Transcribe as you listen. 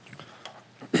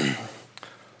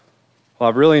Well,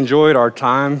 I've really enjoyed our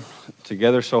time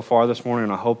together so far this morning,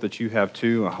 and I hope that you have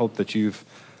too. I hope that you've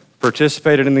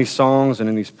participated in these songs and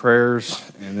in these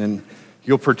prayers, and then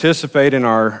you'll participate in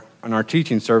our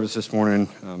teaching service this morning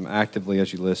actively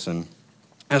as you listen.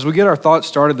 As we get our thoughts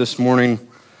started this morning,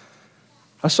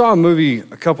 I saw a movie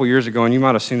a couple years ago, and you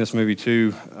might have seen this movie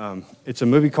too. It's a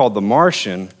movie called The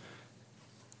Martian,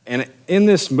 and in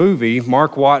this movie,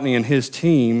 Mark Watney and his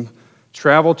team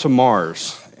travel to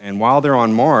Mars. And while they're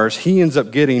on Mars, he ends up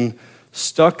getting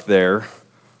stuck there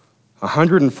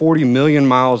 140 million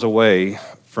miles away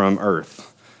from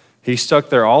Earth. He's stuck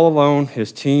there all alone.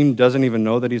 His team doesn't even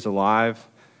know that he's alive.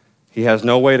 He has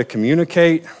no way to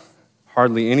communicate,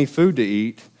 hardly any food to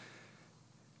eat,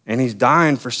 and he's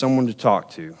dying for someone to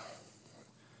talk to.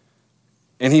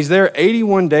 And he's there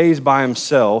 81 days by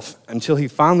himself until he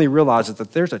finally realizes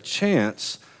that there's a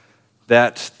chance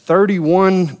that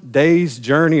 31 days'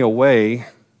 journey away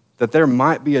that there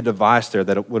might be a device there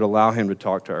that would allow him to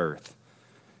talk to Earth.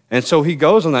 And so he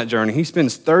goes on that journey. He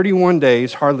spends 31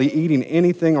 days hardly eating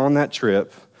anything on that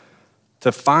trip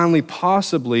to finally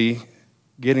possibly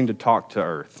getting to talk to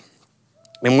Earth.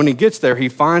 And when he gets there, he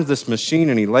finds this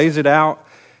machine and he lays it out,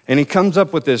 and he comes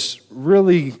up with this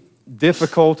really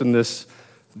difficult and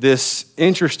this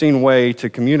interesting way to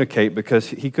communicate because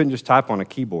he couldn't just type on a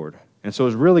keyboard. And so it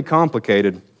was really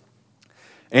complicated.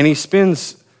 And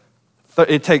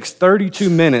it takes 32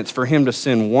 minutes for him to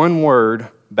send one word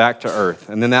back to Earth.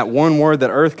 And then that one word that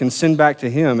Earth can send back to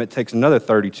him, it takes another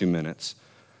 32 minutes.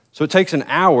 So it takes an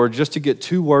hour just to get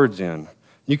 2 words in.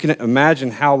 You can imagine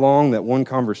how long that one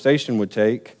conversation would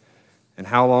take and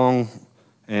how long,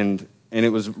 and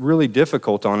it was really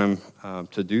difficult on him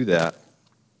to do that.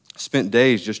 Spent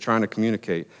days just trying to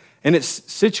communicate. And it's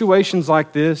situations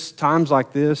like this, times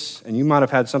like this, and you might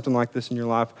have had something like this in your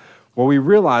life, where we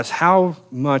realize how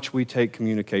much we take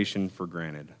communication for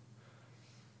granted.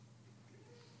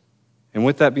 And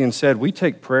with that being said, we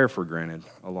take prayer for granted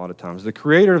a lot of times. The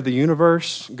creator of the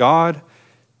universe, God,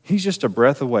 he's just a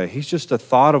breath away. He's just a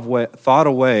thought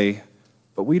away,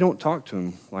 but we don't talk to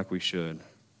him like we should.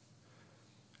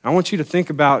 I want you to think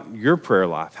about your prayer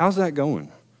life. How's that going?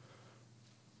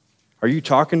 Are you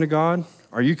talking to God?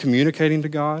 Are you communicating to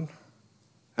God?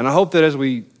 And I hope that as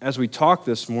we talk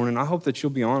this morning, I hope that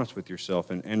you'll be honest with yourself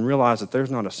and realize that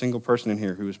there's not a single person in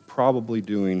here who is probably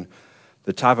doing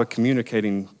the type of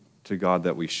communicating to God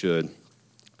that we should.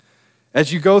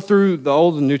 As you go through the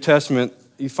Old and New Testament,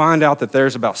 you find out that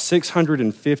there's about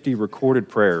 650 recorded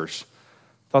prayers.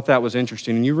 I thought that was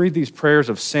interesting. And you read these prayers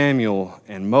of Samuel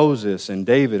and Moses and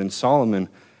David and Solomon,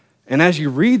 and as you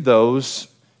read those,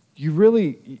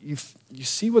 you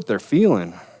see what they're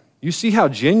feeling. You see how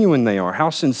genuine they are,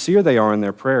 how sincere they are in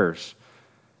their prayers.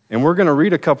 And we're going to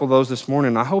read a couple of those this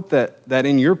morning. I hope that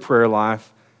in your prayer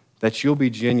life, that you'll be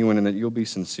genuine and that you'll be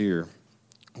sincere.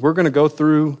 We're going to go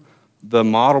through the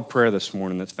model prayer this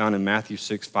morning that's found in Matthew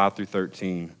 6, 5 through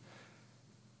 13.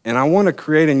 And I want to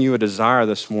create in you a desire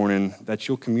this morning that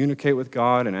you'll communicate with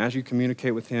God, and as you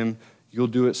communicate with him, you'll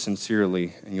do it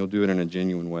sincerely and you'll do it in a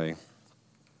genuine way.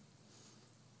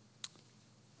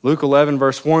 Luke 11,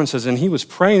 verse 1 says, "And he was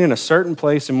praying in a certain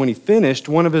place, and when he finished,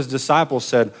 one of his disciples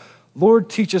said, 'Lord,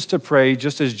 teach us to pray,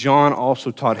 just as John also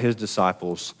taught his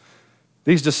disciples.'"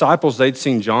 These disciples, they'd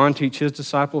seen John teach his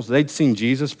disciples. They'd seen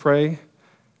Jesus pray.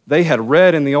 They had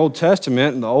read in the Old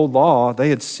Testament and the Old Law, they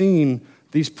had seen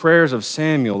these prayers of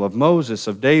Samuel, of Moses,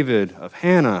 of David, of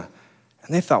Hannah,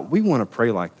 and they thought, we want to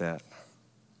pray like that.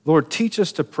 Lord, teach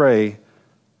us to pray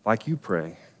like you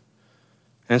pray.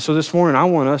 And so this morning, I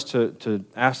want us to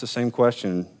ask the same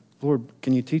question. Lord,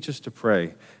 can you teach us to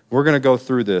pray? We're going to go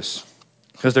through this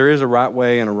because there is a right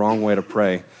way and a wrong way to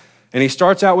pray. And he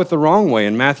starts out with the wrong way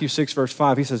in Matthew 6, verse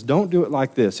 5. He says, "Don't do it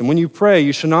like this. And when you pray,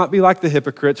 you shall not be like the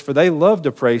hypocrites, for they love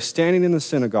to pray standing in the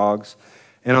synagogues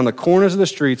and on the corners of the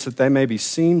streets that they may be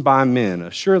seen by men.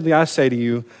 Assuredly, I say to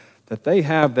you that they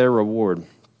have their reward."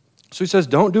 So he says,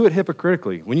 don't do it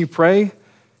hypocritically. When you pray,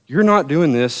 you're not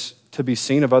doing this to be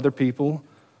seen of other people.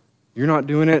 You're not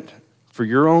doing it for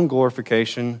your own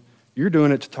glorification. You're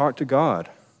doing it to talk to God.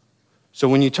 So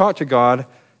when you talk to God,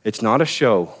 it's not a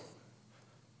show.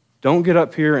 Don't get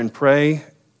up here and pray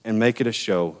and make it a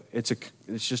show. It's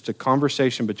just a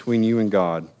conversation between you and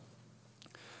God.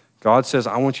 God says,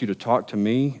 I want you to talk to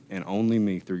me and only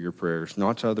me through your prayers,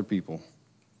 not to other people.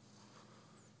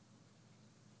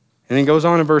 And then he goes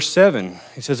on in verse 7.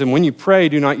 He says, "And when you pray,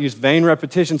 do not use vain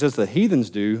repetitions as the heathens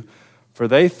do, for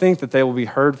they think that they will be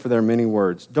heard for their many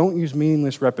words." Don't use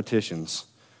meaningless repetitions.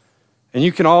 And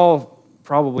you can all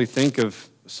probably think of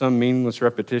some meaningless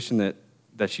repetition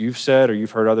that you've said or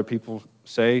you've heard other people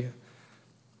say.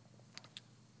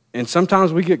 And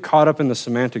sometimes we get caught up in the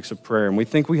semantics of prayer, and we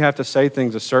think we have to say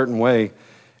things a certain way,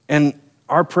 and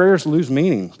our prayers lose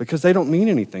meaning because they don't mean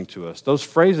anything to us. Those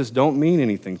phrases don't mean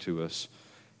anything to us.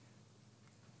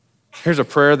 Here's a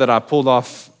prayer that I pulled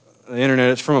off the internet.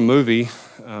 It's from a movie.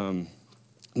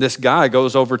 This guy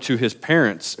goes over to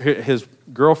his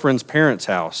girlfriend's parents'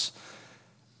 house,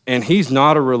 and he's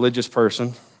not a religious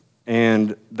person,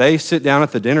 and they sit down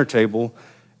at the dinner table,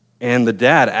 and the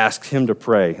dad asks him to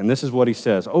pray. And this is what he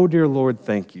says: "Oh, dear Lord,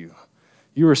 thank you.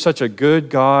 You are such a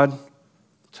good God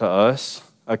to us,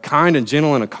 a kind and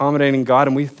gentle and accommodating God,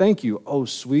 and we thank you, oh,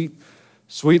 sweet,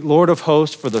 sweet Lord of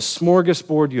hosts, for the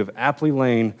smorgasbord you have aptly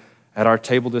lain at our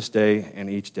table this day and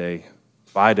each day,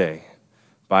 by day.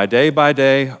 By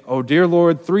day, oh, dear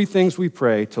Lord, three things we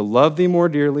pray: to love thee more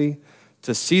dearly,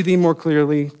 to see thee more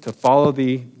clearly, to follow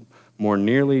thee more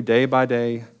nearly, day by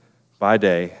day,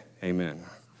 amen."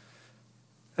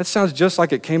 That sounds just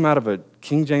like it came out of a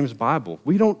King James Bible.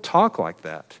 We don't talk like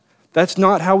that. That's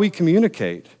not how we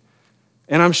communicate.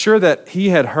 And I'm sure that he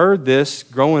had heard this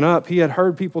growing up. He had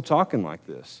heard people talking like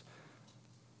this.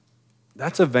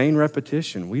 That's a vain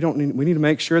repetition. We need to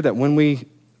make sure that when we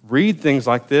read things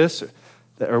like this,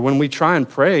 or when we try and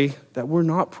pray, that we're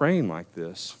not praying like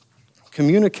this.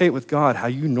 Communicate with God how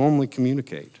you normally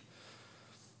communicate.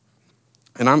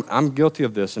 And I'm guilty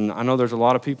of this, and I know there's a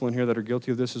lot of people in here that are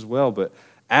guilty of this as well, but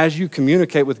as you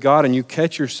communicate with God and you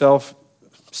catch yourself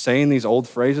saying these old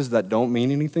phrases that don't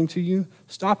mean anything to you,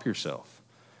 stop yourself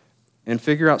and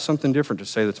figure out something different to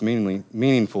say that's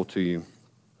meaningful to you.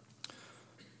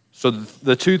 So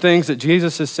the two things that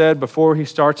Jesus has said before he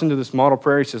starts into this model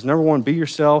prayer, he says, number one, be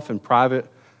yourself in private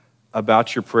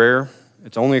about your prayer.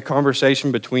 It's only a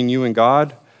conversation between you and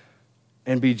God,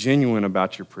 and be genuine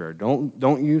about your prayer.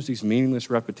 Don't use these meaningless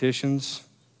repetitions.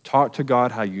 Talk to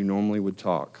God how you normally would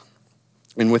talk.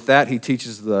 And with that, he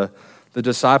teaches the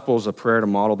disciples a prayer to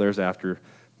model theirs after.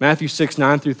 Matthew 6,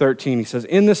 9 through 13, he says,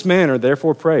 "In this manner,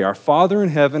 therefore pray, our Father in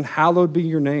heaven, hallowed be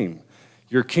your name.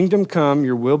 Your kingdom come,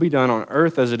 your will be done on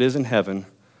earth as it is in heaven.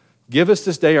 Give us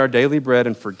this day our daily bread,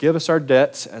 and forgive us our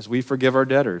debts as we forgive our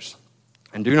debtors.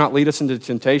 And do not lead us into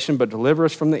temptation, but deliver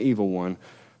us from the evil one.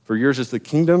 For yours is the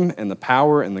kingdom and the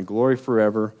power and the glory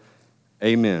forever.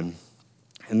 Amen."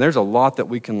 And there's a lot that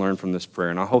we can learn from this prayer.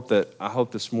 And I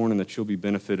hope this morning that you'll be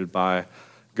benefited by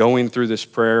going through this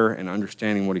prayer and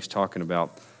understanding what he's talking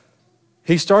about.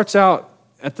 He starts out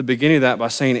at the beginning of that by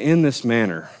saying, "in this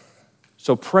manner."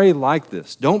 So pray like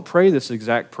this. Don't pray this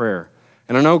exact prayer.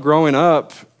 And I know growing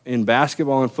up in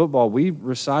basketball and football, we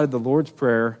recited the Lord's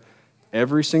Prayer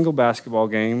every single basketball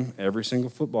game, every single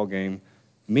football game,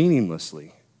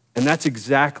 meaninglessly. And that's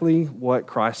exactly what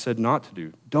Christ said not to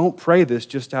do. Don't pray this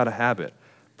just out of habit.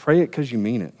 Pray it because you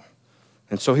mean it.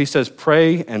 And so he says,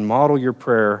 pray and model your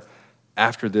prayer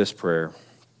after this prayer.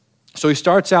 So he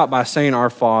starts out by saying, "Our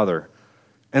Father."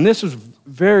 And this was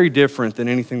very different than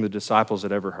anything the disciples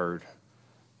had ever heard.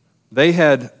 They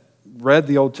had read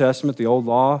the Old Testament, the Old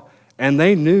Law, and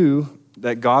they knew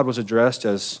that God was addressed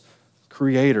as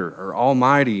Creator or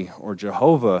Almighty or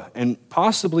Jehovah and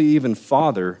possibly even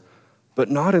Father,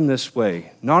 but not in this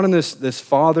way, not in this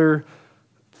father-son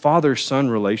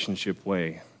relationship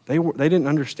way. They didn't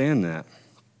understand that.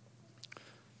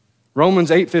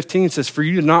 Romans 8:15 says, "For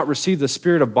you did not receive the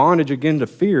spirit of bondage again to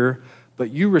fear,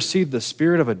 but you received the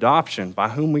spirit of adoption, by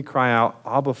whom we cry out,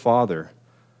 Abba, Father."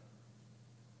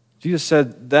 Jesus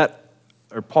said that,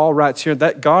 or Paul writes here,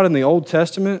 that God in the Old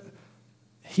Testament,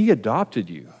 he adopted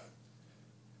you.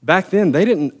 Back then, they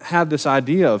didn't have this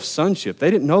idea of sonship.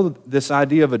 They didn't know this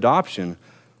idea of adoption.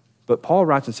 But Paul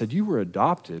writes and said, you were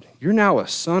adopted. You're now a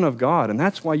son of God, and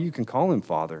that's why you can call him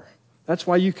Father. That's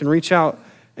why you can reach out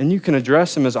and you can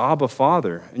address him as Abba,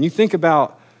 Father. And you think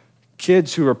about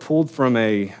kids who are pulled from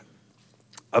a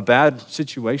bad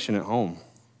situation at home.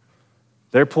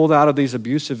 They're pulled out of these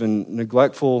abusive and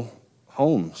neglectful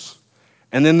homes.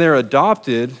 And then they're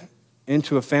adopted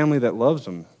into a family that loves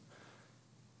them.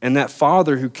 And that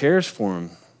father who cares for them.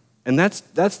 And that's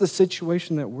the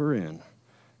situation that we're in.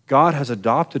 God has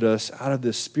adopted us out of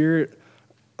this spirit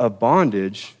of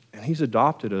bondage, and he's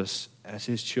adopted us as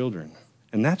his children.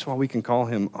 And that's why we can call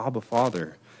him Abba,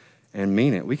 Father, and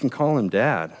mean it. We can call him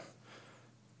Dad.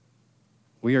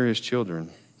 We are his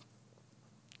children.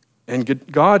 And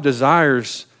God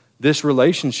desires this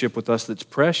relationship with us that's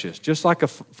precious, just like a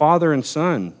father and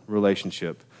son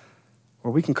relationship,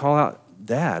 where we can call out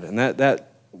Dad. And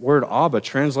that word Abba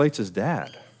translates as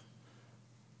Dad.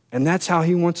 And that's how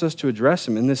he wants us to address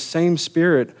him, in this same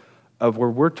spirit of where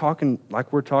we're talking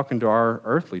like we're talking to our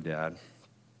earthly dad.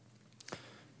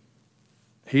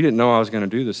 He didn't know I was going to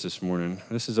do this morning.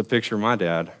 This is a picture of my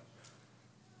dad.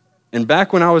 And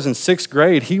back when I was in 6th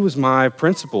grade, he was my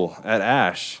principal at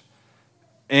Ash.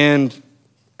 And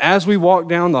as we walked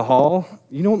down the hall,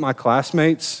 you know what my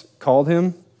classmates called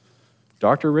him?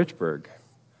 Dr. Richburg.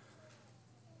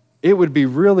 It would be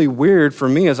really weird for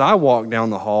me as I walked down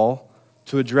the hall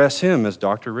to address him as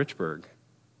Dr. Richburg.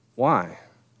 Why?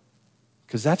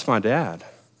 Because that's my dad.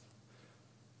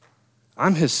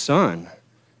 I'm his son.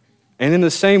 And in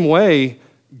the same way,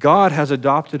 God has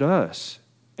adopted us.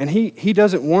 And he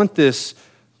doesn't want this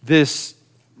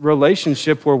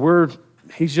relationship where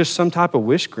he's just some type of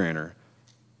wish granter.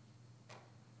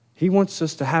 He wants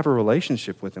us to have a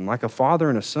relationship with him, like a father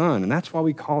and a son. And that's why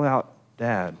we call out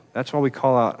Dad. That's why we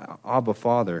call out Abba,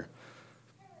 Father.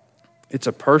 It's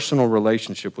a personal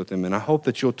relationship with him. And I hope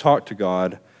that you'll talk to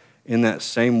God in that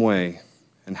same way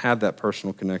and have that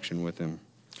personal connection with him.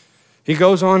 He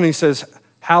goes on and he says,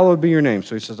 hallowed be your name.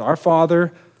 So he says, our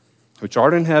Father, which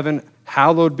art in heaven,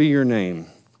 hallowed be your name.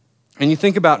 And you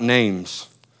think about names,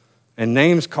 and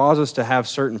names cause us to have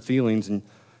certain feelings. And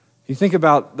you think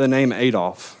about the name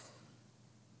Adolf.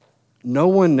 No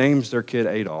one names their kid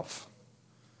Adolf.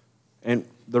 And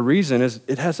the reason is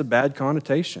it has a bad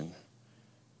connotation.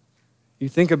 You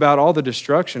think about all the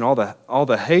destruction, all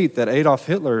the hate that Adolf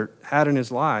Hitler had in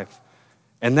his life,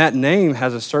 and that name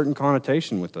has a certain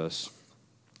connotation with us.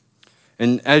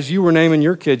 And as you were naming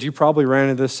your kids, you probably ran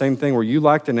into this same thing where you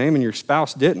liked the name and your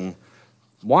spouse didn't.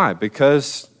 Why?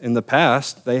 Because in the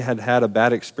past, they had had a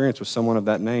bad experience with someone of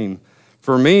that name.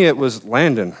 For me, it was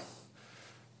Landon.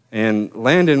 And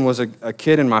Landon was a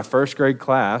kid in my 1st grade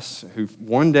class who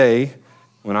one day,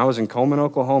 when I was in Coleman,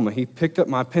 Oklahoma, he picked up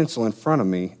my pencil in front of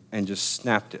me and just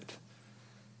snapped it.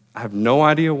 I have no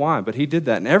idea why, but he did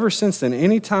that. And ever since then,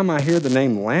 anytime I hear the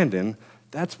name Landon,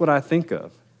 that's what I think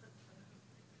of.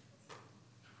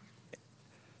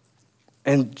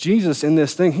 And Jesus, in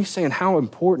this thing, he's saying how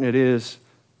important it is,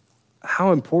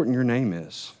 how important your name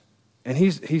is. And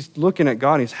he's looking at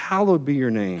God, and he's, hallowed be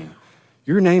your name.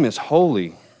 Your name is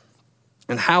holy.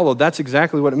 And hallowed, that's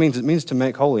exactly what it means. It means to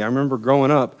make holy. I remember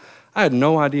growing up, I had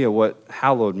no idea what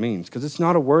hallowed means, because it's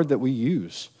not a word that we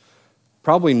use.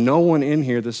 Probably no one in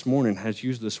here this morning has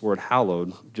used this word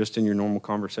hallowed just in your normal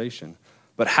conversation.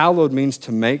 But hallowed means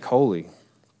to make holy.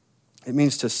 It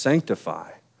means to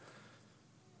sanctify.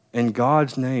 And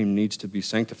God's name needs to be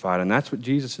sanctified. And that's what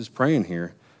Jesus is praying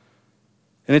here.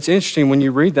 And it's interesting when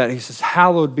you read that, he says,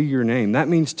 hallowed be your name. That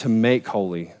means to make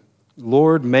holy.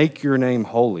 Lord, make your name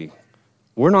holy.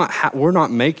 We're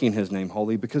not making his name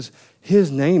holy because his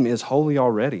name is holy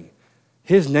already.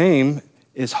 His name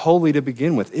is holy to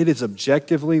begin with. It is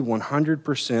objectively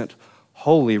 100%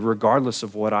 holy regardless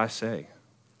of what I say.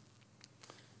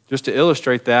 Just to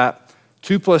illustrate that,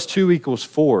 2 + 2 =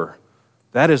 4.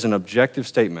 That is an objective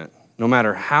statement. No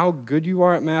matter how good you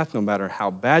are at math, no matter how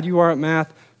bad you are at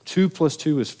math, 2 +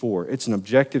 2 is 4. It's an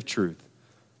objective truth.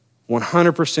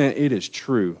 100% it is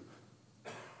true.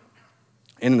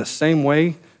 And in the same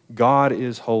way, God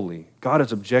is holy. God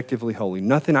is objectively holy.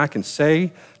 Nothing I can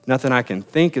say, nothing I can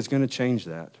think is going to change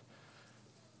that.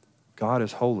 God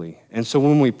is holy. And so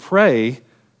when we pray,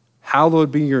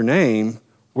 hallowed be your name,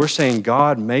 we're saying,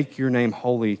 God, make your name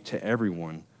holy to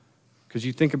everyone. Because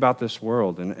you think about this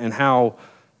world and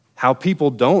how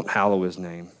people don't hallow his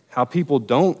name, how people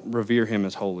don't revere him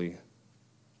as holy.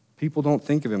 People don't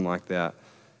think of him like that.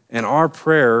 And our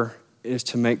prayer is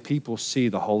to make people see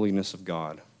the holiness of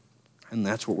God. And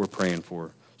that's what we're praying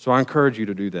for. So I encourage you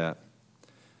to do that.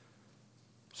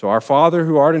 So our Father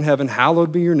who art in heaven,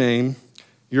 hallowed be your name.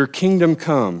 Your kingdom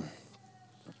come.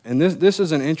 And this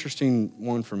is an interesting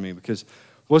one for me, because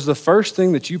was the first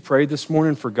thing that you prayed this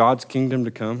morning for God's kingdom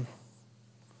to come?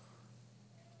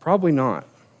 Probably not.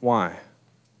 Why?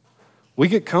 We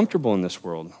get comfortable in this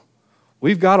world.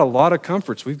 We've got a lot of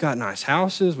comforts. We've got nice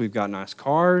houses. We've got nice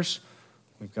cars.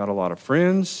 We've got a lot of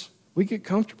friends. We get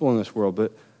comfortable in this world,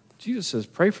 but Jesus says,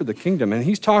 pray for the kingdom. And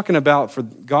he's talking about for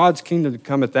God's kingdom to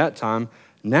come at that time.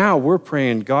 Now we're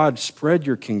praying, God, spread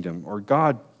your kingdom, or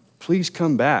God, please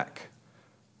come back.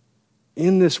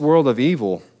 In this world of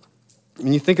evil,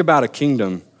 when you think about a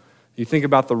kingdom, you think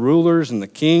about the rulers and the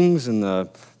kings and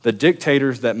the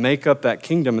dictators that make up that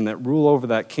kingdom and that rule over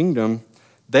that kingdom.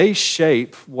 They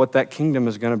shape what that kingdom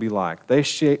is going to be like. They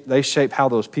shape how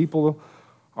those people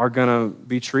are going to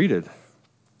be treated.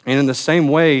 And in the same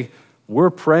way, we're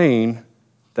praying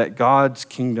that God's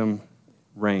kingdom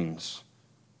reigns.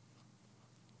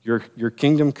 Your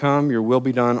kingdom come, your will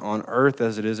be done on earth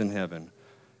as it is in heaven.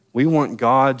 We want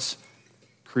God's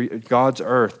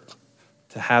earth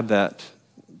to have that,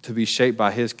 to be shaped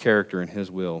by his character and his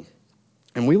will.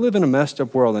 And we live in a messed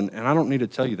up world, and I don't need to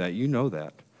tell you that. You know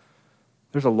that.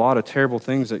 There's a lot of terrible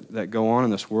things that go on in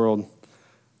this world.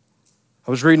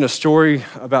 I was reading a story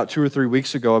about 2 or 3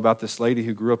 weeks ago about this lady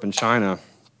who grew up in China,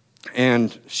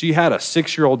 and she had a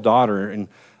 6-year-old daughter, and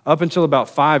up until about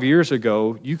 5 years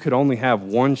ago, you could only have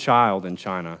one child in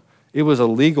China. It was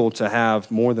illegal to have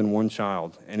more than one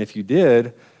child, and if you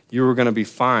did, you were going to be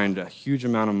fined a huge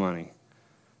amount of money.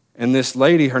 And this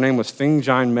lady, her name was Feng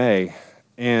Jianmei,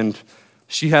 and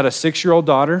she had a 6-year-old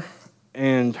daughter,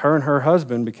 and her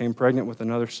husband became pregnant with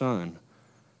another son.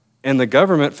 And the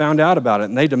government found out about it,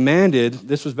 and they demanded,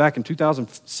 this was back in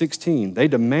 2016, they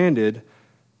demanded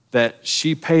that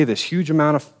she pay this huge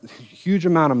amount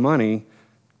of money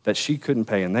that she couldn't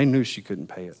pay, and they knew she couldn't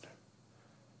pay it.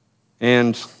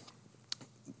 And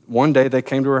one day they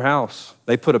came to her house.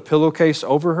 They put a pillowcase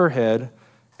over her head,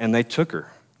 and they took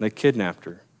her. They kidnapped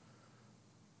her.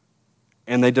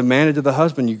 And they demanded to the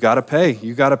husband, you got to pay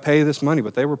this money.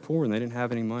 But they were poor, and they didn't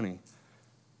have any money.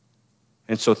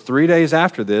 And so 3 days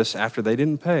after this, after they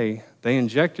didn't pay, they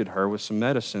injected her with some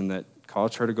medicine that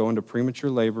caused her to go into premature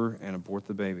labor and abort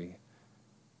the baby.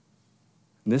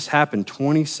 And this happened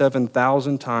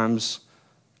 27,000 times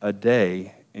a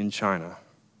day in China.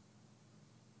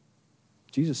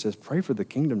 Jesus says, pray for the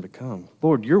kingdom to come.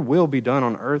 Lord, your will be done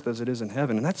on earth as it is in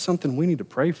heaven. And that's something we need to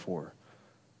pray for.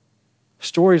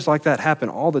 Stories like that happen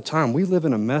all the time. We live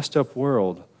in a messed up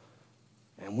world,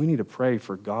 and we need to pray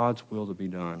for God's will to be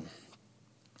done.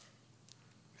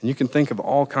 And you can think of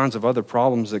all kinds of other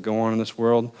problems that go on in this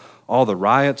world, all the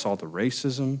riots, all the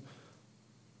racism.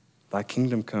 Thy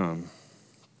kingdom come.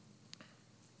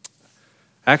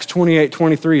 Acts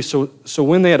 28:23, so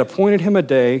when they had appointed him a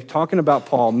day, talking about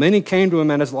Paul, many came to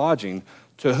him at his lodging,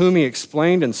 to whom he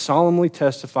explained and solemnly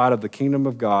testified of the kingdom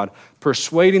of God,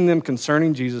 persuading them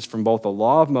concerning Jesus from both the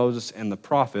law of Moses and the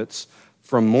prophets,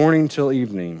 from morning till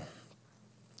evening.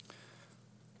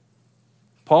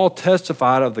 Paul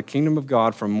testified of the kingdom of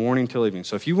God from morning till evening.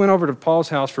 So if you went over to Paul's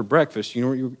house for breakfast,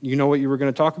 you know what you were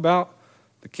going to talk about?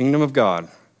 The kingdom of God.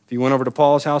 If you went over to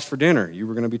Paul's house for dinner, you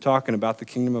were going to be talking about the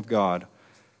kingdom of God.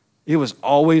 It was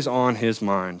always on his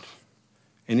mind,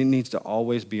 and it needs to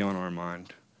always be on our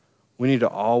mind. We need to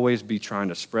always be trying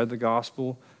to spread the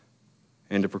gospel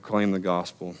and to proclaim the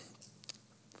gospel.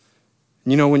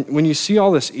 You know, when you see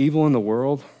all this evil in the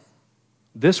world,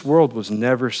 this world was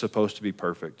never supposed to be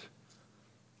perfect.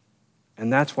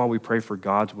 And that's why we pray for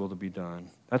God's will to be done.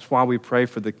 That's why we pray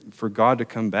for God to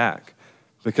come back.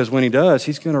 Because when he does,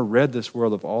 he's going to rid this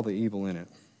world of all the evil in it.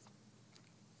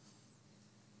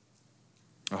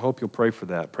 I hope you'll pray for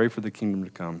that. Pray for the kingdom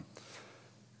to come.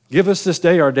 Give us this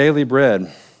day our daily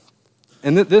bread.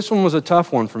 And this one was a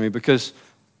tough one for me because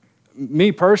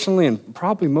me personally, and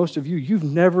probably most of you, you've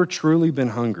never truly been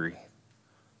hungry.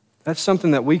 That's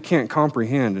something that we can't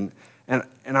comprehend.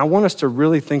 And I want us to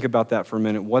really think about that for a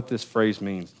minute, what this phrase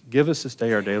means. Give us this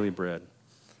day our daily bread.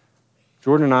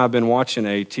 Jordan and I have been watching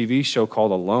a TV show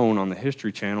called Alone on the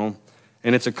History Channel,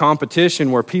 and it's a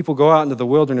competition where people go out into the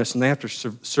wilderness and they have to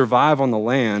survive on the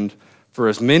land for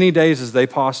as many days as they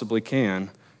possibly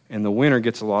can, and the winner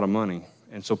gets a lot of money.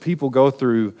 And so people go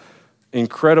through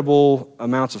incredible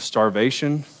amounts of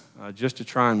starvation just to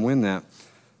try and win that.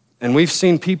 And we've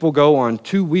seen people go on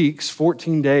 2 weeks,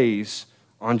 14 days,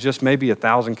 on just maybe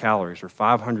 1,000 calories or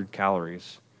 500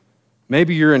 calories.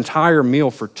 Maybe your entire meal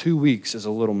for 2 weeks is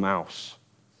a little mouse.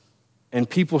 And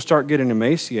people start getting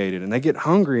emaciated and they get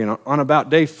hungry. And on about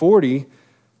day 40,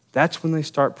 that's when they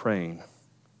start praying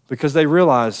because they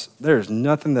realize there's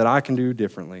nothing that I can do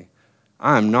differently.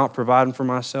 I am not providing for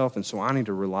myself, and so I need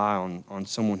to rely on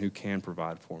someone who can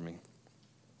provide for me.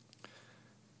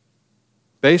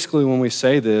 Basically, when we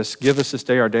say this, give us this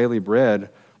day our daily bread,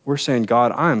 we're saying,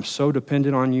 God, I am so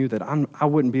dependent on you that I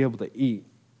wouldn't be able to eat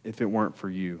if it weren't for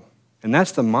you. And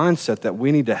that's the mindset that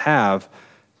we need to have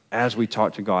as we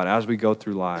talk to God, as we go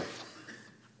through life.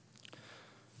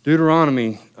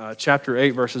 Deuteronomy chapter 8,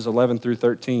 verses 11 through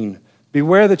 13.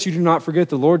 Beware that you do not forget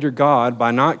the Lord your God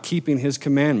by not keeping his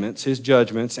commandments, his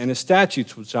judgments, and his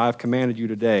statutes which I have commanded you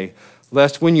today,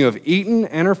 lest when you have eaten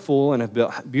and are full and have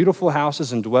built beautiful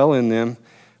houses and dwell in them,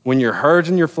 when your herds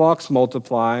and your flocks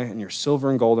multiply, and your silver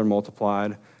and gold are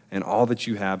multiplied, and all that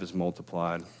you have is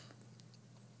multiplied.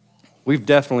 We've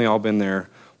definitely all been there.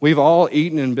 We've all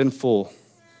eaten and been full.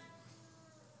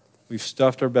 We've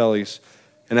stuffed our bellies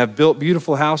and have built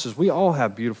beautiful houses. We all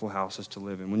have beautiful houses to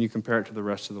live in when you compare it to the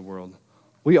rest of the world.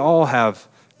 We all have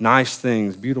nice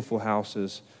things, beautiful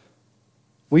houses.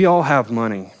 We all have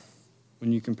money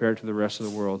when you compare it to the rest of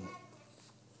the world.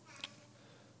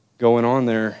 Going on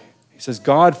there, he says,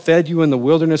 God fed you in the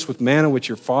wilderness with manna which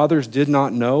your fathers did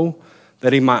not know,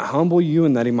 that he might humble you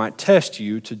and that he might test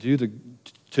you to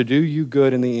do you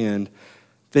good in the end.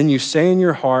 Then you say in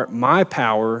your heart, my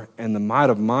power and the might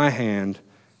of my hand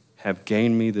have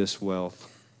gained me this wealth.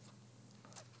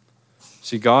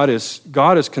 See, God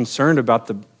is concerned about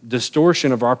the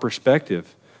distortion of our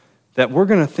perspective, that we're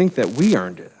going to think that we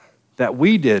earned it, that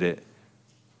we did it.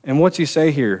 And what's he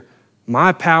say here?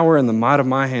 My power and the might of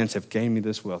my hands have gained me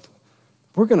this wealth.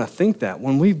 We're going to think that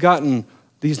when we've gotten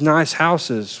these nice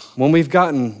houses, when we've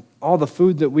gotten all the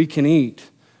food that we can eat,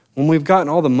 when we've gotten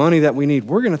all the money that we need,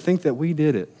 we're going to think that we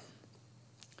did it.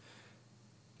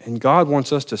 And God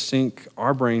wants us to sink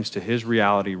our brains to his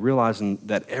reality, realizing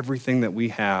that everything that we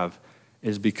have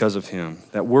is because of him,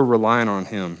 that we're relying on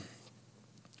him.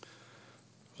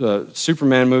 The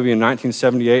Superman movie in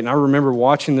 1978, and I remember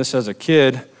watching this as a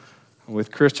kid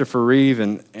with Christopher Reeve,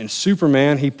 and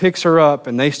Superman, he picks her up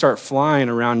and they start flying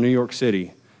around New York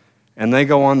City. And they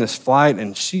go on this flight,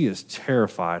 and she is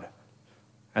terrified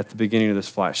at the beginning of this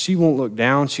flight. She won't look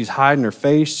down. She's hiding her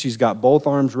face. She's got both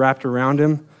arms wrapped around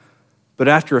him. But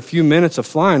after a few minutes of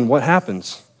flying, what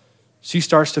happens? She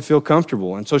starts to feel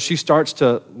comfortable, and so she starts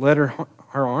to let her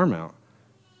arm out.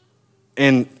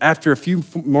 And after a few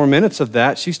more minutes of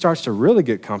that, she starts to really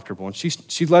get comfortable, and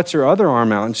she lets her other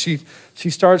arm out, and she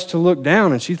starts to look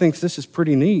down, and she thinks this is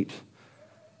pretty neat.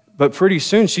 But pretty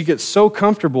soon, she gets so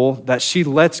comfortable that she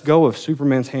lets go of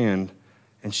Superman's hand,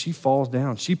 and she falls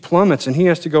down. She plummets, and he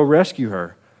has to go rescue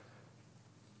her.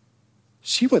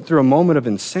 She went through a moment of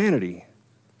insanity.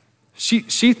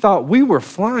 She thought we were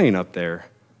flying up there.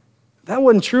 That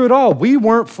wasn't true at all. We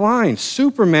weren't flying.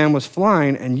 Superman was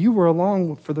flying, and you were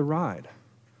along for the ride.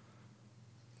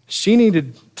 She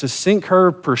needed to sync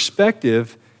her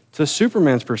perspective to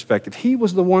Superman's perspective. He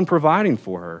was the one providing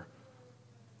for her.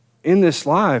 In this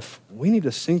life, we need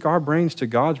to sync our brains to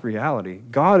God's reality.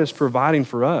 God is providing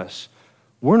for us.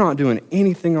 We're not doing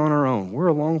anything on our own. We're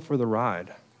along for the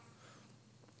ride.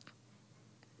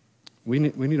 We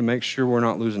need to make sure we're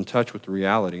not losing touch with the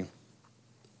reality.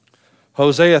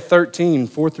 Hosea 13,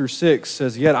 4-6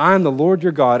 says, Yet I am the Lord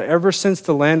your God, ever since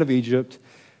the land of Egypt,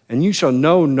 and you shall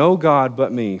know no God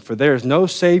but me, for there is no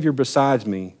Savior besides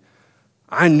me.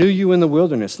 I knew you in the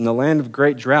wilderness, in the land of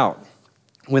great drought.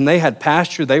 When they had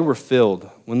pasture, they were filled.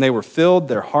 When they were filled,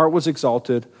 their heart was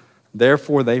exalted.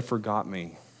 Therefore, they forgot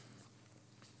me.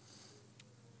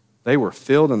 They were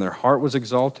filled and their heart was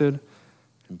exalted.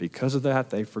 And because of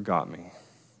that, they forgot me.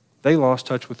 They lost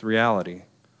touch with reality.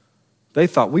 They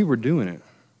thought we were doing it.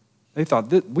 They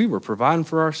thought that we were providing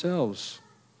for ourselves.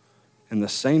 And the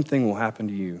same thing will happen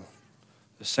to you.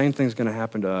 The same thing's going to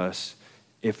happen to us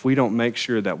if we don't make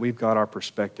sure that we've got our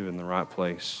perspective in the right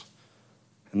place.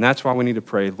 And that's why we need to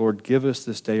pray, Lord, give us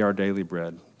this day our daily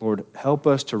bread. Lord, help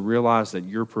us to realize that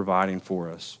you're providing for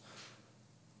us.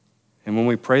 And when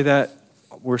we pray that,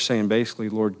 we're saying basically,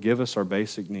 Lord, give us our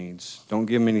basic needs. Don't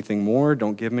give me anything more.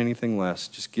 Don't give me anything less.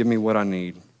 Just give me what I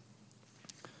need.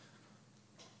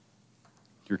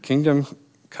 Your kingdom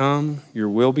come, your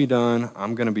will be done.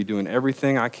 I'm going to be doing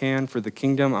everything I can for the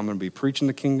kingdom. I'm going to be preaching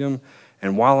the kingdom.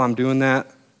 And while I'm doing that,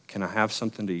 can I have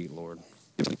something to eat, Lord?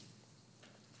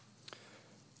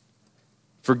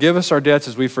 Forgive us our debts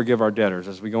as we forgive our debtors,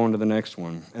 as we go into the next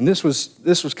one. And this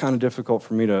was kind of difficult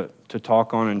for me to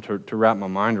talk on and to wrap my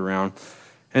mind around.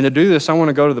 And to do this, I want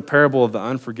to go to the parable of the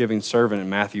unforgiving servant in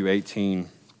Matthew 18.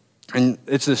 And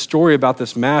it's this story about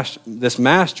this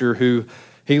master who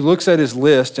he looks at his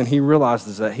list and he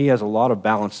realizes that he has a lot of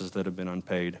balances that have been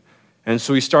unpaid. And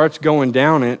so he starts going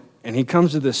down it, and he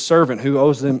comes to this servant who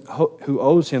owes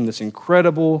him this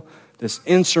incredible, this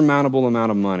insurmountable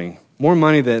amount of money. More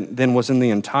money than was in the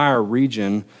entire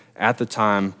region at the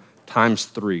time, times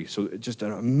 3. So just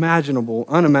an unimaginable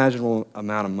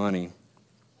amount of money.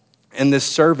 And this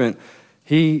servant,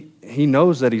 he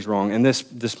knows that he's wrong. And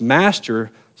this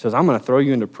master says, I'm going to throw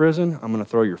you into prison. I'm going to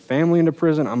throw your family into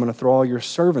prison. I'm going to throw all your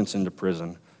servants into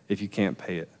prison if you can't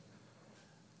pay it.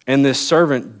 And this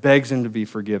servant begs him to be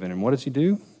forgiven. And what does he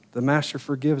do? The master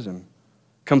forgives him.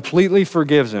 Completely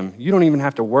forgives him. You don't even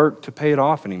have to work to pay it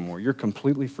off anymore. You're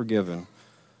completely forgiven.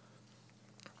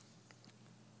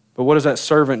 But what does that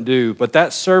servant do? But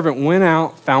that servant went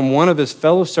out, found one of his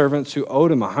fellow servants who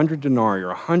owed him 100 denarii, or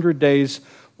 100 days'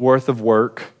 worth of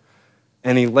work,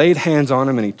 and he laid hands on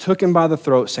him and he took him by the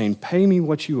throat, saying, pay me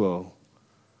what you owe.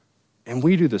 And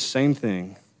we do the same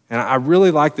thing. And I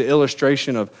really like the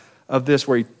illustration of this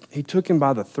where he took him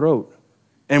by the throat.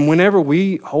 And whenever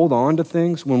we hold on to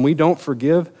things, when we don't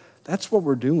forgive, that's what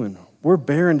we're doing. We're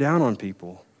bearing down on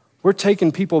people. We're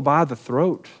taking people by the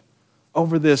throat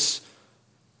over this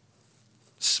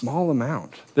small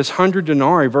amount, this 100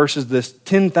 denarii versus this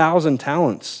 10,000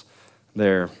 talents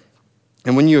there.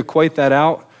 And when you equate that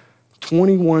out,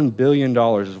 $21 billion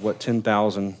is what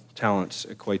 10,000 talents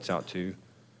equates out to.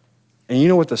 And you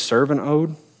know what the servant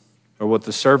owed? Or what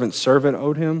the servant's servant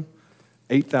owed him?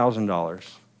 $8,000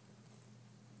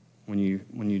 when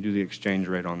you do the exchange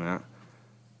rate on that.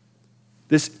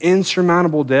 This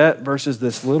insurmountable debt versus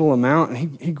this little amount,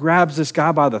 and he grabs this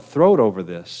guy by the throat over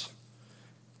this.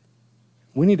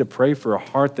 We need to pray for a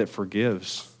heart that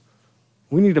forgives.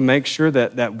 We need to make sure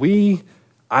that we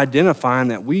identify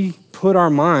and that we put our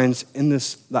minds in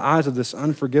the eyes of this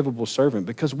unforgivable servant,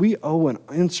 because we owe an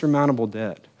insurmountable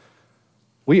debt.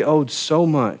 We owed so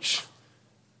much,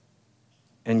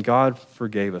 and God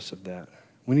forgave us of that.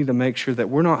 We need to make sure that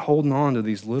we're not holding on to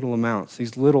these little amounts,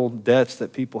 these little debts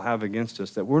that people have against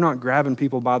us, that we're not grabbing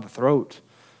people by the throat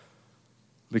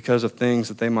because of things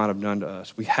that they might have done to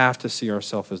us. We have to see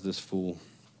ourselves as this fool.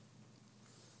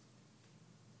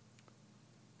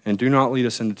 And do not lead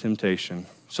us into temptation.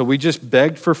 So we just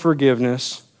begged for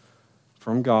forgiveness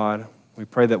from God. We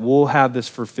pray that we'll have this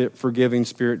forgiving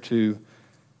spirit too.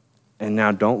 And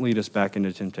now don't lead us back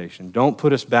into temptation. Don't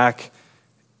put us back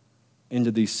into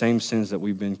these same sins that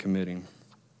we've been committing.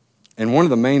 And one of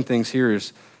the main things here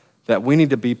is that we need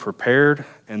to be prepared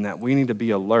and that we need to be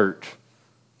alert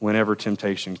whenever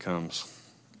temptation comes.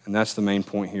 And that's the main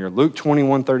point here. Luke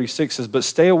 21:36 says, "But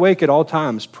stay awake at all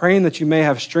times, praying that you may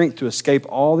have strength to escape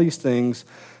all these things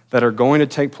that are going to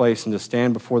take place and to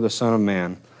stand before the Son of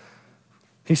Man."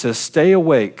 He says, stay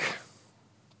awake.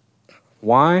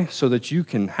 Why? So that you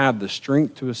can have the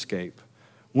strength to escape.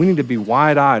 We need to be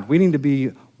wide-eyed. We need to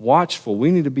be watchful.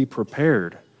 We need to be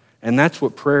prepared. And that's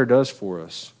what prayer does for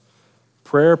us.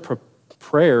 Prayer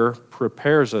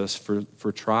prepares us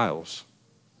for trials.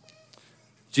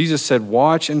 Jesus said,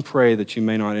 watch and pray that you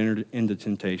may not enter into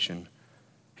temptation.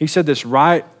 He said this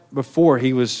right before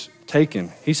he was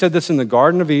taken. He said this in the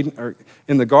Garden of Eden, or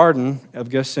in the Garden of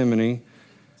Gethsemane.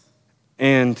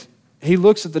 And he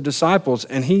looks at the disciples,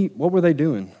 and what were they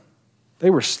doing? They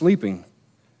were sleeping.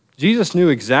 Jesus knew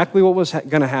exactly what was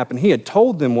going to happen. He had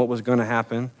told them what was going to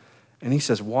happen. And he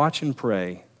says, watch and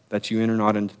pray that you enter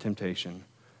not into temptation.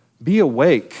 Be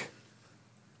awake.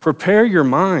 Prepare your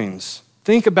minds.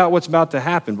 Think about what's about to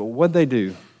happen. But what'd they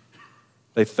do?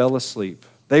 They fell asleep.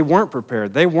 They weren't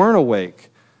prepared. They weren't awake.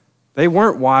 They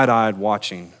weren't wide-eyed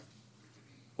watching.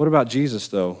 What about Jesus,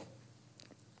 though?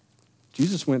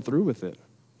 Jesus went through with it.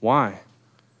 Why?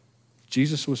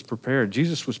 Jesus was prepared.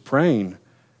 Jesus was praying.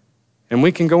 And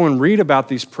we can go and read about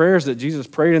these prayers that Jesus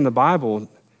prayed in the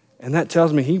Bible, and that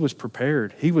tells me he was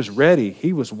prepared. He was ready.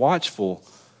 He was watchful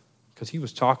because he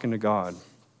was talking to God.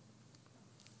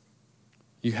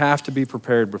 You have to be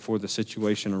prepared before the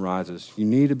situation arises. You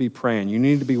need to be praying. You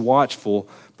need to be watchful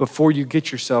before you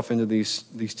get yourself into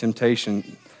these temptations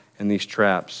and these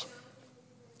traps.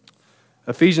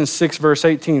 Ephesians 6, verse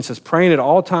 18 says, praying at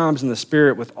all times in the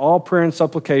Spirit with all prayer and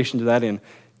supplication to that end.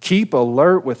 Keep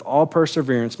alert with all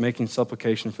perseverance, making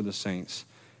supplication for the saints.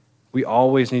 We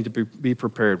always need to be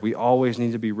prepared. We always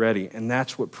need to be ready. And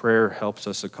that's what prayer helps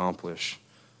us accomplish.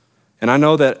 And I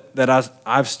know that as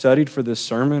I've studied for this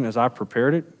sermon, as I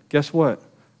prepared it, guess what?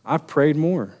 I've prayed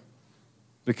more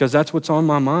because that's what's on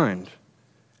my mind.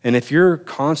 And if you're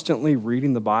constantly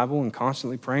reading the Bible and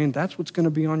constantly praying, that's what's going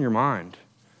to be on your mind.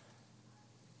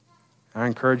 I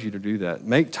encourage you to do that.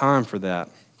 Make time for that.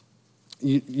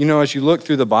 You know, as you look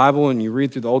through the Bible and you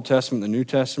read through the Old Testament and the New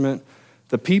Testament,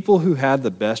 the people who had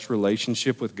the best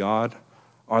relationship with God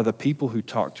are the people who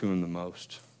talk to him the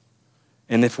most.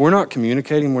 And if we're not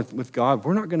communicating with God,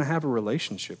 we're not going to have a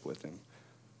relationship with him.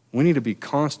 We need to be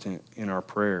constant in our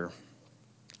prayer.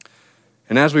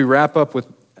 And as we wrap up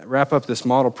this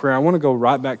model prayer, I want to go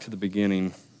right back to the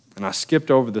beginning. And I skipped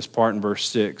over this part in verse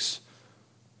 6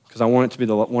 because I want it to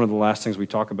be one of the last things we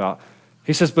talk about.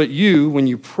 He says, but you, when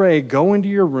you pray, go into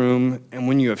your room, and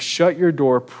when you have shut your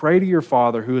door, pray to your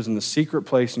Father who is in the secret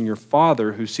place, and your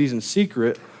Father who sees in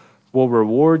secret will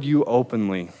reward you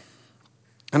openly.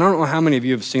 And I don't know how many of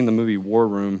you have seen the movie War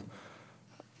Room.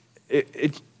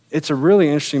 It's a really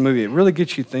interesting movie. It really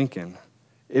gets you thinking.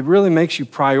 It really makes you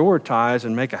prioritize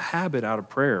and make a habit out of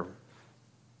prayer.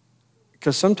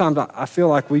 Because sometimes I feel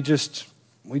like we just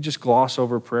gloss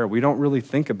over prayer. We don't really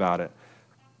think about it.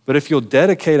 But if you'll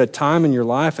dedicate a time in your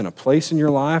life and a place in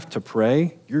your life to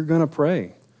pray, you're going to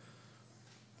pray.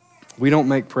 We don't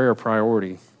make prayer a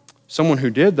priority. Someone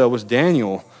who did, though, was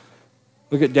Daniel.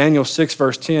 Look at Daniel 6,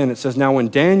 verse 10. It says, now when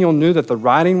Daniel knew that the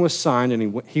writing was signed,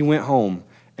 and he went home,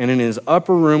 and in his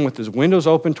upper room with his windows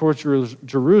open towards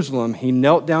Jerusalem, he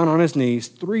knelt down on his knees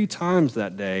 3 times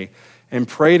that day and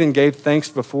prayed and gave thanks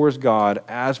before his God,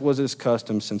 as was his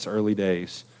custom since early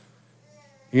days.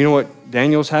 You know what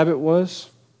Daniel's habit was?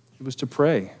 It was to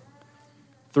pray.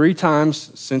 3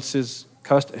 times since his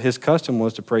his custom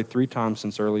was to pray 3 times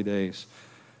since early days.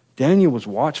 Daniel was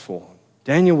watchful.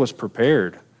 Daniel was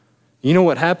prepared. You know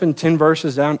what happened 10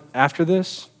 verses down after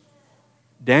this?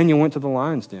 Daniel went to the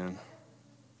lion's den.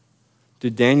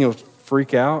 Did Daniel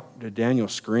freak out? Did Daniel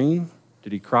scream?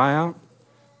 Did he cry out?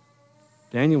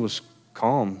 Daniel was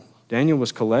calm. Daniel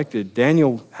was collected.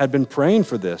 Daniel had been praying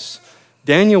for this.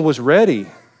 Daniel was ready.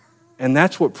 And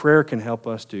that's what prayer can help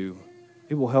us do.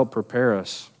 It will help prepare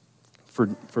us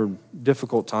for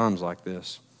difficult times like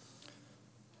this.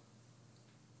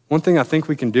 One thing I think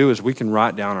we can do is we can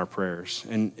write down our prayers.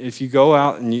 And if you go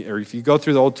out or if you go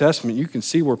through the Old Testament, you can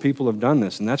see where people have done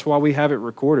this. And that's why we have it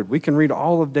recorded. We can read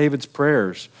all of David's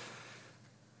prayers.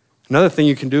 Another thing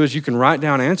you can do is you can write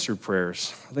down answered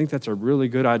prayers. I think that's a really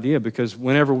good idea because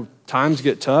whenever times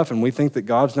get tough and we think that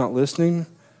God's not listening,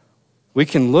 we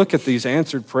can look at these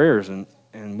answered prayers and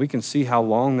we can see how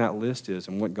long that list is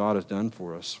and what God has done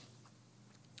for us.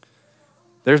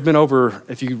 There's been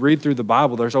if you read through the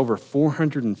Bible, there's over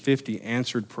 450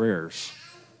 answered prayers.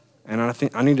 And I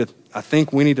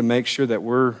think we need to make sure that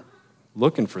we're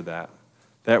looking for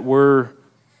that we're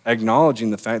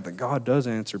acknowledging the fact that God does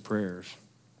answer prayers.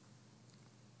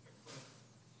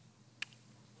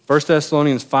 1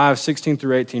 Thessalonians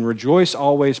 5:16-18, rejoice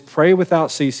always, pray without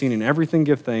ceasing, in everything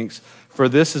give thanks, for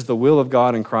this is the will of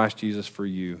God in Christ Jesus for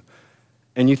you.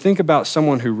 And you think about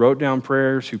someone who wrote down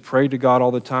prayers, who prayed to God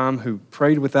all the time, who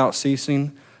prayed without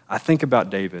ceasing. I think about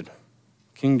David,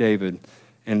 King David.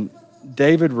 And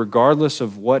David, regardless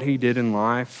of what he did in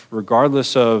life,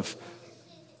 regardless of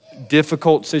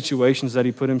difficult situations that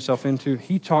he put himself into,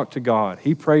 he talked to God.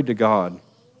 He prayed to God.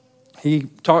 He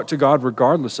talked to God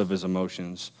regardless of his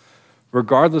emotions,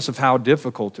 regardless of how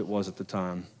difficult it was at the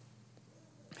time.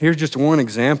 Here's just one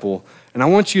example, and I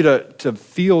want you to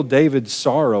feel David's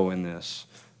sorrow in this.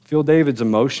 Feel David's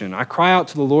emotion. I cry out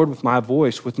to the Lord with my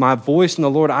voice. With my voice in the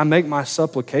Lord, I make my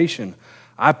supplication.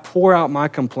 I pour out my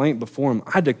complaint before him.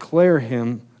 I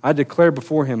declare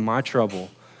before him my trouble.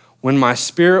 When my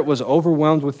spirit was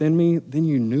overwhelmed within me, then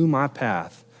you knew my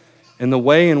path. In the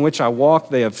way in which I walk,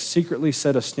 they have secretly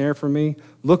set a snare for me.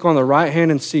 Look on the right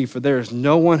hand and see, for there is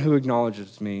no one who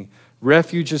acknowledges me.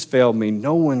 Refuge has failed me.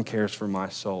 No one cares for my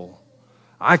soul.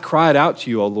 I cried out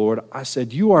to you, O Lord. I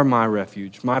said, you are my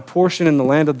refuge, my portion in the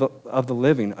land of the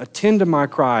living. Attend to my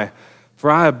cry,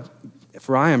 for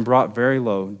I am brought very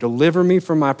low. Deliver me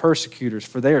from my persecutors,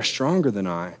 for they are stronger than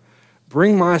I.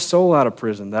 Bring my soul out of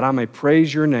prison, that I may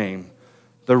praise your name.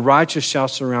 The righteous shall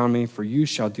surround me, for you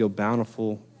shall deal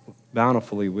bountifully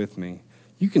with me.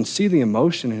 You can see the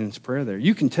emotion in his prayer there.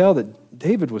 You can tell that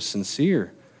David was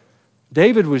sincere.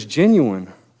 David was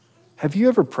genuine. Have you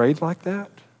ever prayed like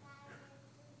that?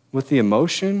 With the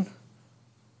emotion?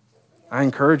 I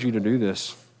encourage you to do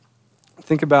this.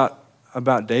 Think about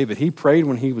David. He prayed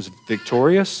when he was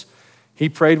victorious. He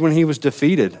prayed when he was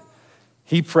defeated.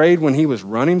 He prayed when he was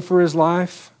running for his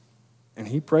life. And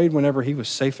he prayed whenever he was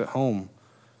safe at home.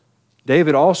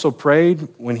 David also prayed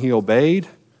when he obeyed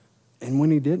and when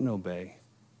he didn't obey.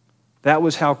 That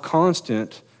was how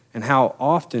constant and how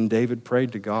often David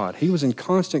prayed to God. He was in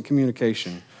constant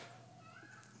communication,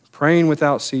 praying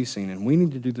without ceasing, and we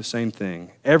need to do the same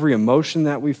thing. Every emotion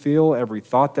that we feel, every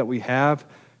thought that we have,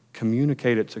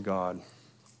 communicate it to God.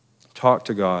 Talk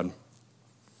to God.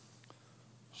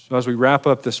 So as we wrap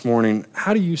up this morning,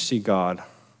 how do you see God?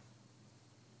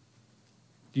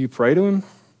 Do you pray to him?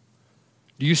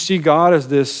 Do you see God as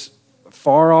this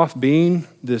far-off being,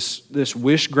 this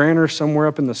wish granter somewhere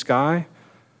up in the sky?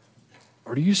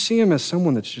 Or do you see him as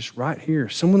someone that's just right here,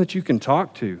 someone that you can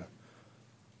talk to,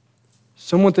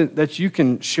 someone that you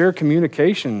can share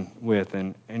communication with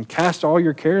and cast all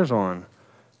your cares on?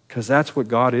 Because that's what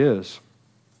God is.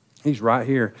 He's right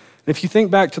here. And if you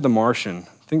think back to The Martian,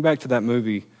 think back to that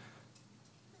movie,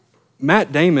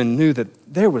 Matt Damon knew that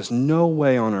there was no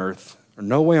way on Earth or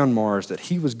no way on Mars that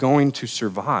he was going to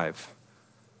survive.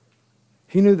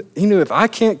 He knew if I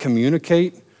can't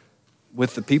communicate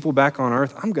with the people back on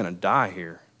Earth, I'm going to die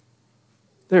here.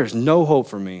 There's no hope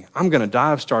for me. I'm going to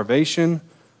die of starvation.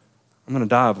 I'm going to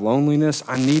die of loneliness.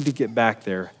 I need to get back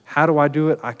there. How do I do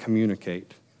it? I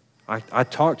communicate. I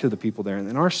talk to the people there. And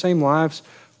in our same lives,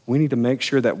 we need to make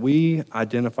sure that we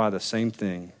identify the same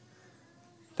thing,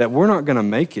 that we're not going to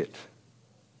make it.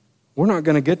 We're not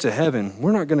going to get to heaven.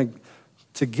 We're not going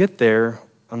to get there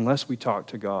unless we talk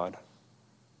to God.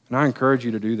 And I encourage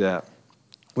you to do that.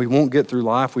 We won't get through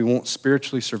life. We won't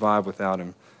spiritually survive without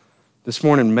him. This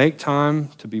morning, make time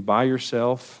to be by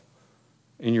yourself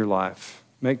in your life.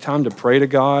 Make time to pray to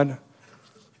God.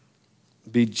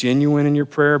 Be genuine in your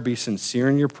prayer. Be sincere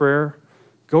in your prayer.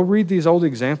 Go read these old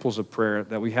examples of prayer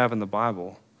that we have in the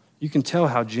Bible. You can tell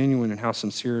how genuine and how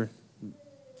sincere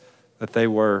that they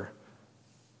were.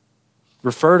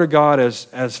 Refer to God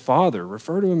as Father.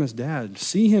 Refer to him as Dad.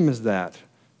 See him as that.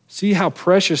 See how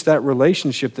precious that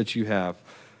relationship that you have.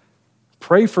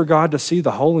 Pray for God to see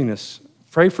the holiness.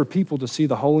 Pray for people to see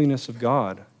the holiness of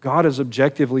God. God is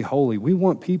objectively holy. We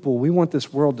want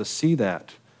this world to see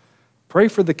that. Pray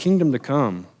for the kingdom to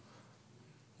come.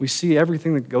 We see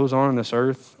everything that goes on in this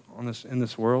earth, in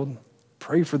this world.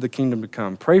 Pray for the kingdom to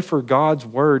come. Pray for God's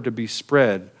word to be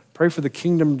spread. Pray for the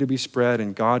kingdom to be spread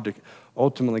and God to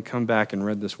ultimately come back and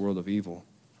rid this world of evil.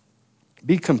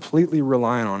 Be completely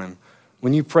reliant on him.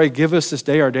 When you pray, give us this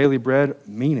day our daily bread,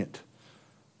 mean it.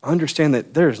 Understand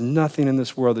that there's nothing in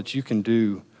this world that you can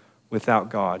do without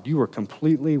God. You are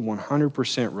completely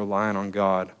 100% reliant on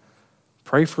God.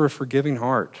 Pray for a forgiving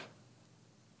heart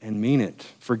and mean it.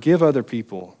 Forgive other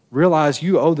people. Realize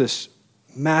you owe this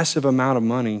massive amount of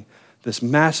money, this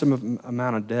massive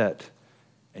amount of debt,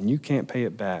 and you can't pay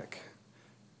it back.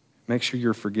 Make sure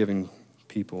you're forgiving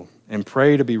people and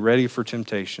pray to be ready for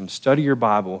temptation. Study your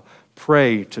Bible.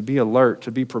 Pray to be alert,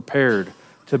 to be prepared,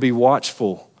 to be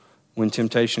watchful when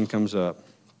temptation comes up.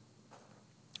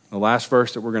 The last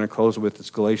verse that we're going to close with is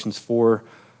Galatians 4,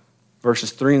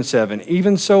 verses 3 and 7.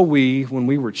 Even so we, when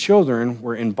we were children,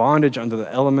 were in bondage under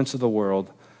the elements of the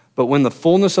world. But when the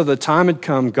fullness of the time had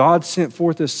come, God sent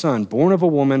forth his Son, born of a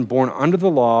woman, born under the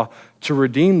law, to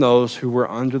redeem those who were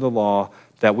under the law,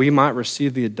 that we might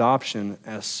receive the adoption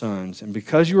as sons. And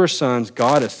because you are sons,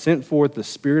 God has sent forth the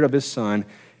Spirit of his Son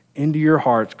into your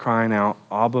hearts, crying out,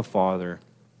 Abba, Father.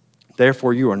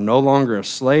 Therefore you are no longer a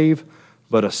slave,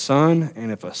 but a son, and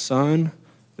if a son,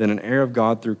 then an heir of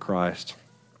God through Christ.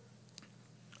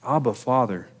 Abba,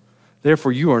 Father.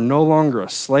 Therefore you are no longer a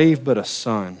slave, but a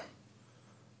son.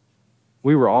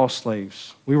 We were all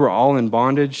slaves. We were all in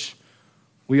bondage.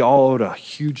 We all owed a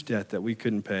huge debt that we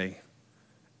couldn't pay,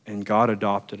 and God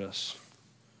adopted us.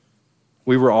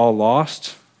 We were all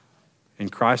lost,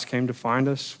 and Christ came to find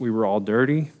us. We were all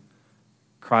dirty.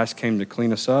 Christ came to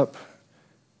clean us up.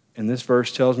 And this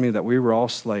verse tells me that we were all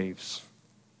slaves.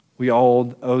 We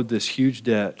all owed this huge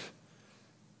debt,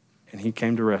 and he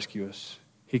came to rescue us.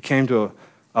 He came to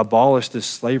abolish this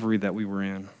slavery that we were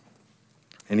in,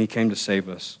 and he came to save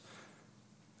us.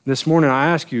 This morning, I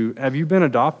ask you, have you been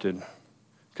adopted?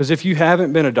 Because if you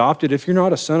haven't been adopted, if you're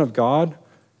not a son of God,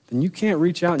 then you can't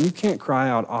reach out and you can't cry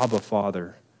out, Abba,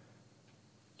 Father.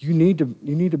 You need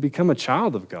to become a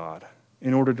child of God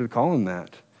in order to call him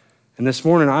that. And this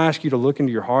morning, I ask you to look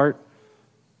into your heart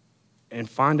and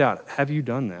find out, have you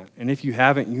done that? And if you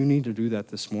haven't, you need to do that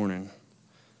this morning.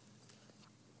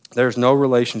 There's no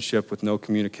relationship with no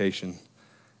communication.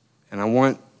 And I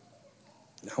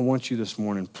want you this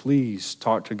morning, please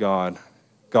talk to God.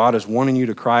 God is wanting you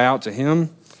to cry out to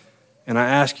him, and I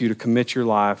ask you to commit your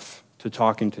life to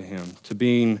talking to him, to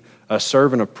being a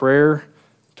servant of prayer,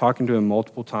 talking to him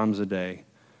multiple times a day.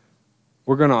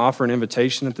 We're going to offer an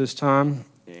invitation at this time,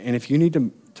 and if you need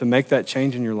to make that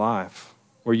change in your life,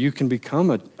 where you can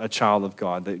become a child of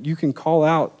God, that you can call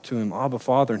out to him, Abba,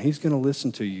 Father, and he's going to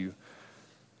listen to you,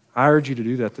 I urge you to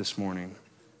do that this morning.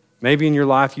 Maybe in your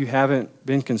life you haven't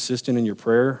been consistent in your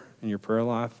prayer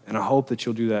life, and I hope that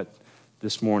you'll do that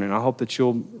this morning. I hope that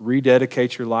you'll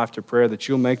rededicate your life to prayer, that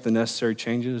you'll make the necessary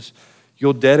changes.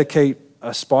 You'll dedicate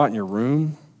a spot in your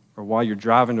room or while you're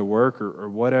driving to work or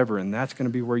whatever, and that's going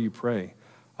to be where you pray.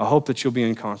 I hope that you'll be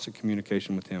in constant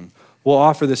communication with him. We'll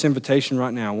offer this invitation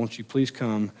right now. Won't you please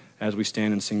come as we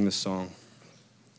stand and sing this song?